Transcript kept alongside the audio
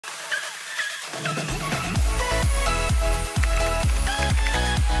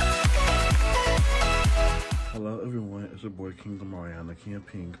Hello everyone, it's your boy King Mariana, King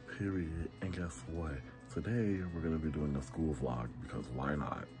Pink, period. And guess what? Today we're gonna be doing a school vlog because why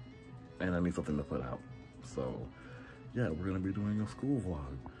not? And I need something to put out. So yeah, we're gonna be doing a school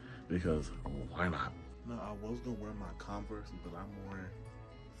vlog because why not? Now I was gonna wear my Converse, but I'm more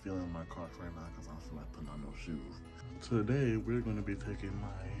feeling my Crocs right now because I don't feel like putting on no shoes. Today we're gonna be taking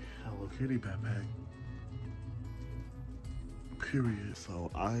my Hello Kitty backpack. Period. So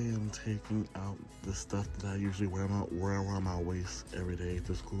I am taking out the stuff that I usually wear around my waist every day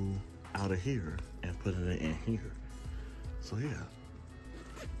to school out of here and putting it in here. So yeah,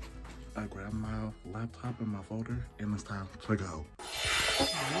 I grabbed my laptop and my folder and it's time to go. Look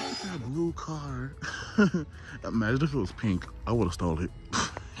at that blue car. Imagine if it was pink, I would have stole it.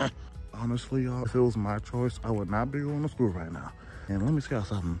 Honestly, y'all, if it was my choice, I would not be going to school right now. And let me tell y'all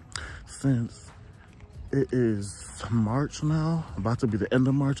something. Since it is March now, about to be the end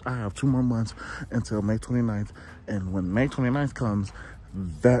of March. I have 2 more months until May 29th. And when May 29th comes,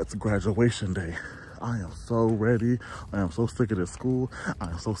 that's graduation day. I am so ready. I am so sick of this school. I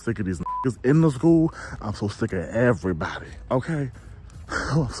am so sick of these niggas in the school. I'm so sick of everybody, okay?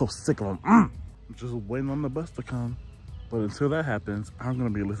 I'm so sick of them. Just waiting on the bus to come. But until that happens, I'm gonna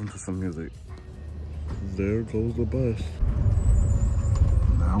be listening to some music. There goes the bus.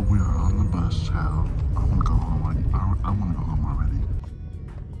 Now we are on the bus, child. I wanna go home. I wanna go home already.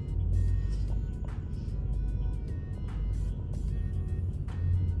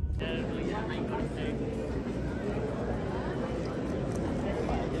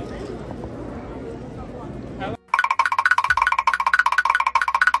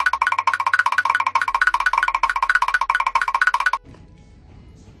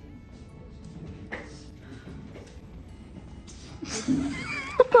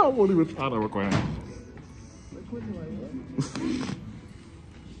 I won't even try to record.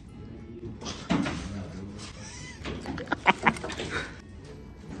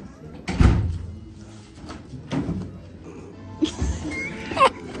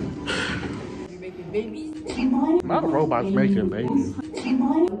 You're making babies. Not robots making babies.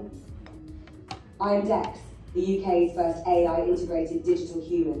 I am Dex, the UK's first AI integrated digital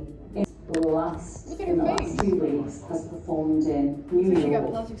human. In the last 2 weeks has performed in New York,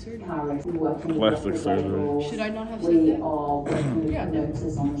 Paris, working Plastic with surgery. Should I not have said We that? are working with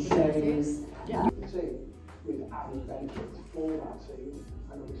promoters on shows.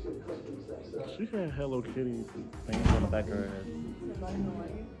 She had Hello Kitty things on the back of her head.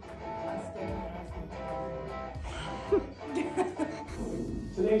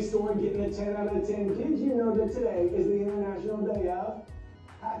 Today's story getting a 10 out of 10. Did you know that today is the International Day of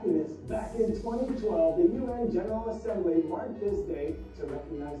Happiness? Back in 2012, the UN General Assembly marked this day to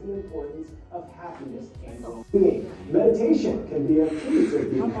recognize the importance of happiness and well-being. Meditation can be a piece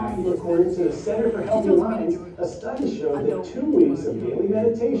of being happy. According to the Center for Healthy Minds, a study showed that 2 weeks of daily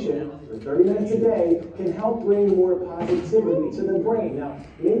meditation for 30 minutes a day can help bring more positivity to the brain. Now,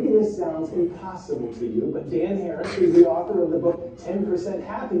 maybe this sounds impossible to you, but Dan Harris, who's the author of the book 10%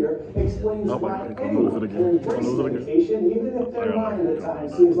 Happier, explains why anyone can embrace meditation, even if their mind at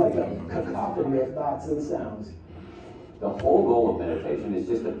times seems like a cacophony of thoughts and sounds. The whole goal of meditation is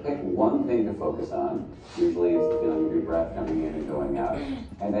just to pick one thing to focus on. Usually it's the feeling of your breath coming in and going out.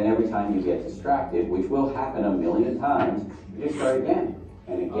 And then every time you get distracted, which will happen a million times, you just start again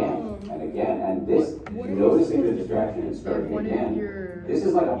and again and again. And this, noticing the distraction and starting again, this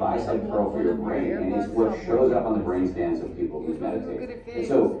is like a bicep curl for your brain, and it's what shows up on the brain scans of people who meditate. And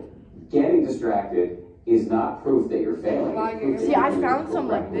so getting distracted is not proof that you're failing. See, I found some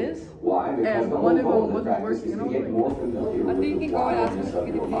like this. Why? Because and the one whole of them goal of the wasn't practice is working. to get more familiar with the wildness of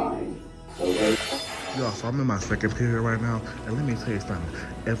your mind. So Y'all, so I'm in my second period right now, and let me tell you something.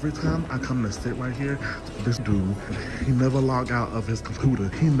 Every time I come to sit right here, this dude, he never log out of his computer.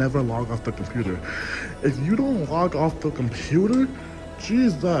 He never log off the computer. If you don't log off the computer,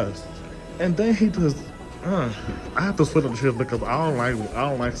 Jesus. And then he just, I have to split up the chairs because I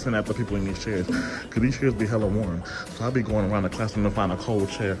don't like sitting at the people in these chairs, because these chairs be hella warm. So I'll be going around the classroom to find a cold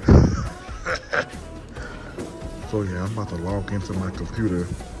chair. So yeah, I'm about to log into my computer.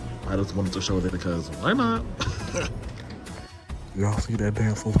 I just wanted to show that because why not? Y'all see that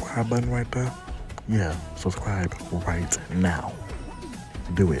damn subscribe button right there? Yeah, subscribe right now.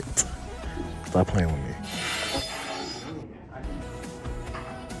 Do it. Stop playing with me.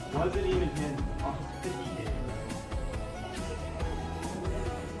 Wasn't even him.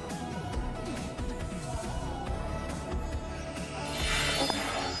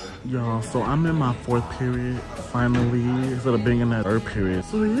 Y'all, so I'm in my 4th period finally, instead of being in that 3rd period.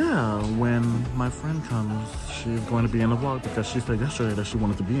 So yeah, when my friend comes, she's going to be in the vlog because she said yesterday that she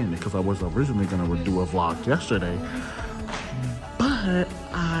wanted to be in it because I was originally going to do a vlog yesterday. But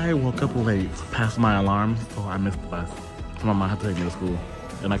I woke up late past my alarm, so I missed the bus. So my mom had to take me to school,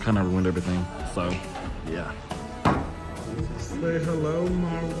 and I kind of ruined everything, so yeah. Say hello,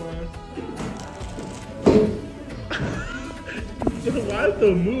 Marwa. Why did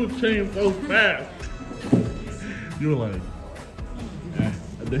the mood change so fast? You were like, eh.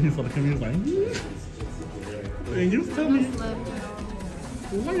 And then he saw the camera, he was like, and you tell me,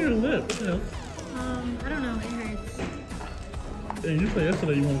 why your lip? What the hell? I don't know, it hurts. And you said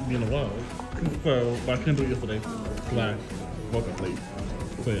yesterday you wanted to be in the wild. So, but I couldn't do it yesterday because I woke up late.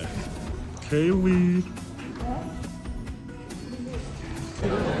 So yeah. Kaylee.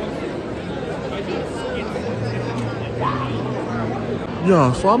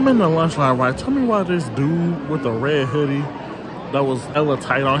 Yo, so I'm in the lunch line, right? Tell me why this dude with the red hoodie that was hella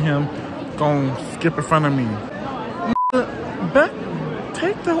tight on him gonna skip in front of me.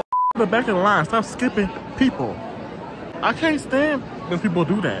 Take the back of the line. Stop skipping people. I can't stand when people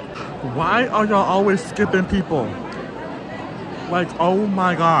do that. Why are y'all always skipping people? Like, oh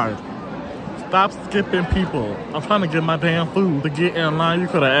my God. Stop skipping people. I'm trying to get my damn food. To get in line, you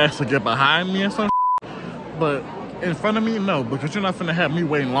could have asked to get behind me or something. But in front of me, no, because you're not finna have me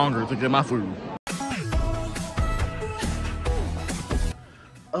waiting longer to get my food.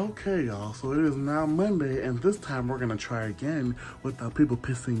 Okay, y'all, so it is now Monday, and this time we're gonna try again without people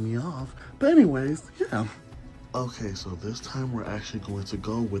pissing me off. But anyways, yeah. Okay, so this time we're actually going to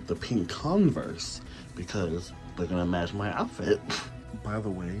go with the pink Converse because they're gonna match my outfit. By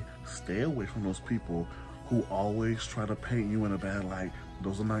the way, stay away from those people who always try to paint you in a bad light.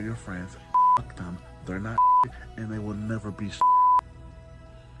 Those are not your friends. Fuck them. They're not and they will never be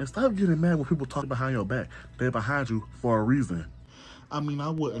And stop getting mad when people talk behind your back. They're behind you for a reason. I mean, I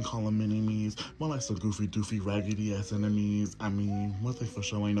wouldn't call them enemies, more like some goofy, doofy, raggedy ass enemies. I mean, one thing for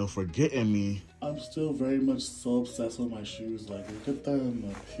sure ain't no forgetting me. I'm still very much so obsessed with my shoes. Like, look at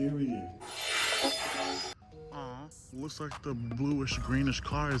them, period. Aw, looks like the bluish, greenish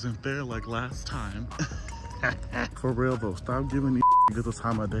car isn't there like last time. For real though, stop giving these niggas the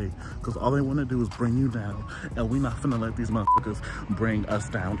time of day, because all they want to do is bring you down, and we not finna let these motherfuckers bring us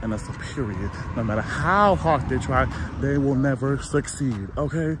down. And that's a period. No matter how hard they try, they will never succeed,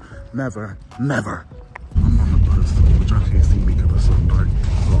 okay? Never, never. I'm on the bus, but y'all can't see me because it's so dark,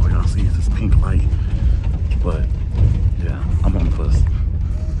 so all y'all see is this pink light. But yeah, I'm on the bus. I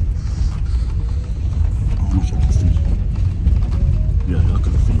don't know if y'all can see. Yeah, y'all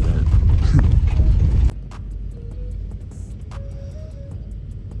can see that.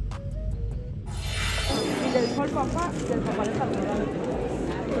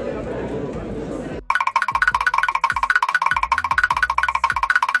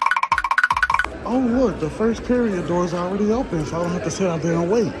 Oh look, the first period door is already open, so I don't have to sit out there and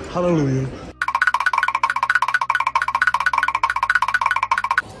wait. Hallelujah.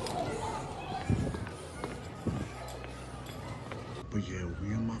 But yeah, we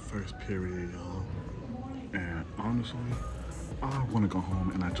in my first period, y'all. And honestly, I want to go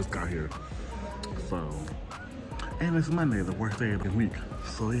home, and I just got here. So, and it's Monday, the worst day of the week.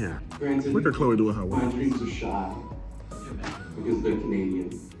 So yeah, look at Chloe doing her work. My dreams are shy because they're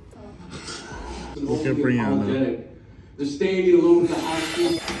Canadian. Look at Brianna. They're standing alone with the high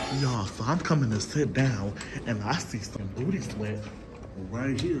school. Y'all, so I'm coming to sit down, and I see some booty sweat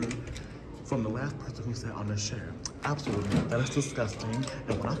right here from the last person who sat on this chair. Absolutely not. That is disgusting.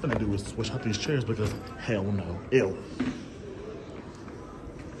 And what I'm gonna do is switch out these chairs because hell no. Ew.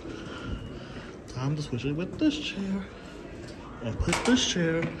 Time to switch it with this chair and put this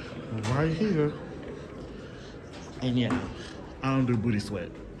chair right here. And yeah, I don't do booty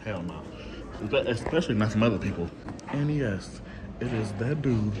sweat. Hell no. Especially not some other people. And yes, it is that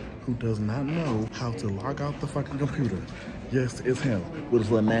dude who does not know how to log out the fucking computer. Yes, it's him with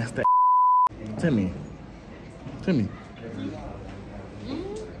his little nasty Timmy. Timmy.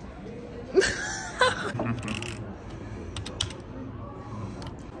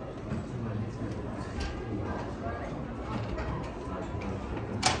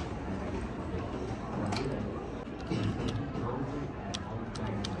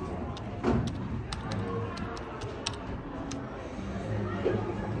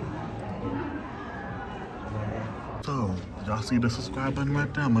 So, y'all see the subscribe button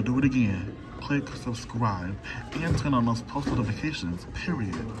right there? I'm gonna do it again. Click subscribe and turn on those post notifications,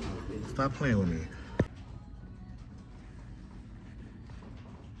 period. Stop playing with me.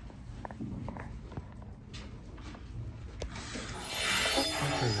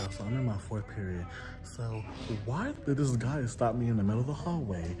 Okay, y'all, so I'm in my 4th period. So why did this guy stop me in the middle of the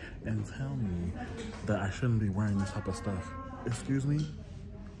hallway and tell me that I shouldn't be wearing this type of stuff? Excuse me?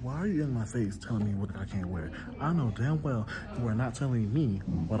 Why are you in my face telling me what I can't wear? I know damn well you are not telling me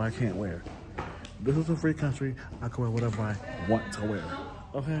what I can't wear. This is a free country. I can wear whatever I want to wear.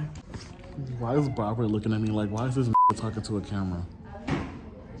 Okay? Why is Barbara looking at me like, why is this talking to a camera?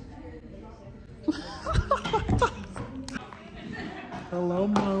 Hello,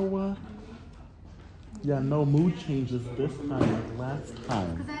 Marwa. Yeah, no mood changes this time like last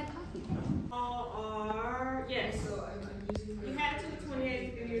time. Yes. You have to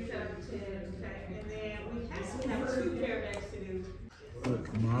 28 through your 10, okay? And then we have 2 pairbags to do.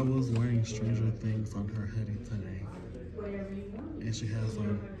 Look, Marwa's wearing Stranger Things on her hoodie today. And she has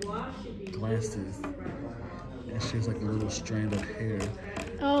on glasses. And she has like a little strand of hair.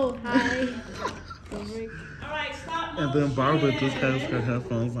 Oh, hi. Alright, stop. And then Barbara just has her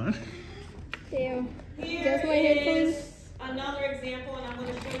headphones on. Damn. Here That's my headphones. is another example, and I'm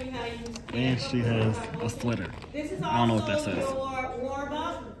going to show you how you. And she has a sweater. This is I don't know what that also says. your warm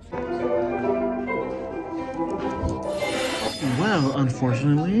up. Well,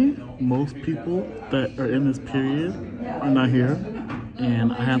 unfortunately, most people that are in this period are not here.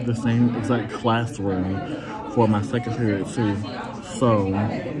 And I have the same exact classroom for my 2nd period too. So,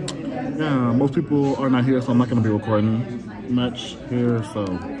 yeah, most people are not here, so I'm not going to be recording much here, so.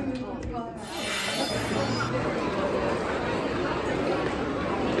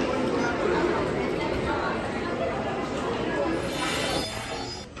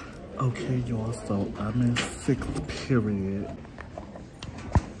 Okay, y'all, so I'm in 6th period.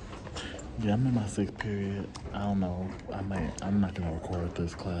 Yeah, I'm in my 6th period. I don't know. I'm not gonna record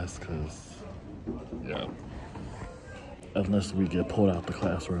this class because, yeah. Unless we get pulled out the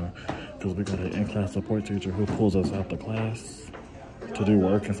classroom. Because we got an in-class support teacher who pulls us out the class to do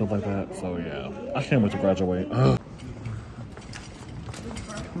work and stuff like that. So, yeah. I can't wait to graduate. We're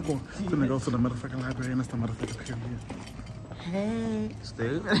gonna go to the motherfucking library and it's the motherfucking period. Hey,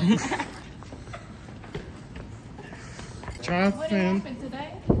 Steve. Johnson. What happened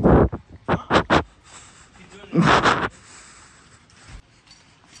today?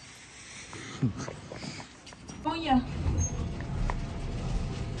 Oh yeah.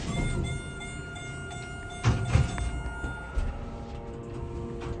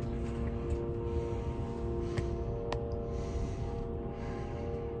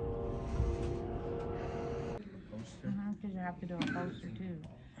 Because you have to do a poster too.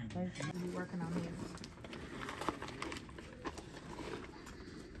 Basically, be working on this.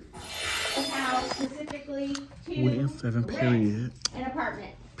 How specifically We're in 7th period. an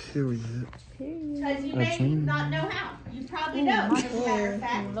apartment. Period. Because you may not know how. You probably know, as a matter of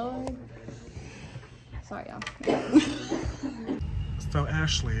fact. Lord. Sorry, y'all. So,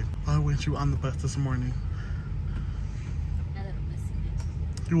 Ashley, why weren't you on the bus this morning?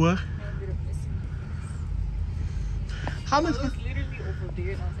 You what? How much?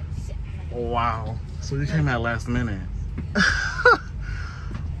 Wow. So you came out last minute.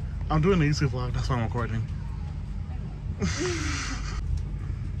 I'm doing the YouTube vlog, that's why I'm recording.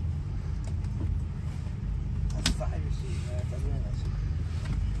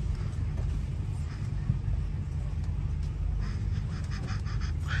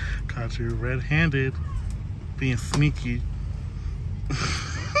 Caught you red-handed, being sneaky.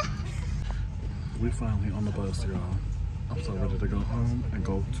 We finally on the bus, y'all. I'm so ready to go home and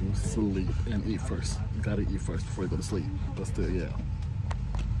go to sleep and eat first. You gotta eat first before you go to sleep, but still, yeah.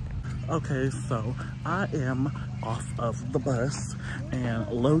 Okay, so I am off of the bus, and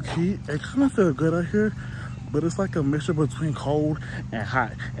low-key, it kind of feels good out here, but it's like a mixture between cold and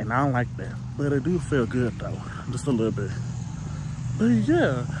hot, and I don't like that. But it do feel good though, just a little bit. But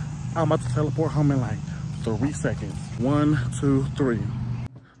yeah, I'm about to teleport home in like 3 seconds. 1, 2, 3.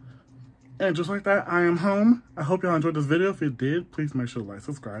 And just like that, I am home. I hope y'all enjoyed this video. If you did, please make sure to like,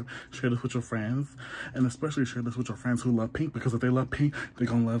 subscribe, share this with your friends, and especially share this with your friends who love pink, because if they love pink, they're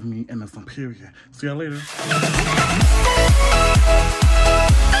gonna love me, and that's some period. See y'all later.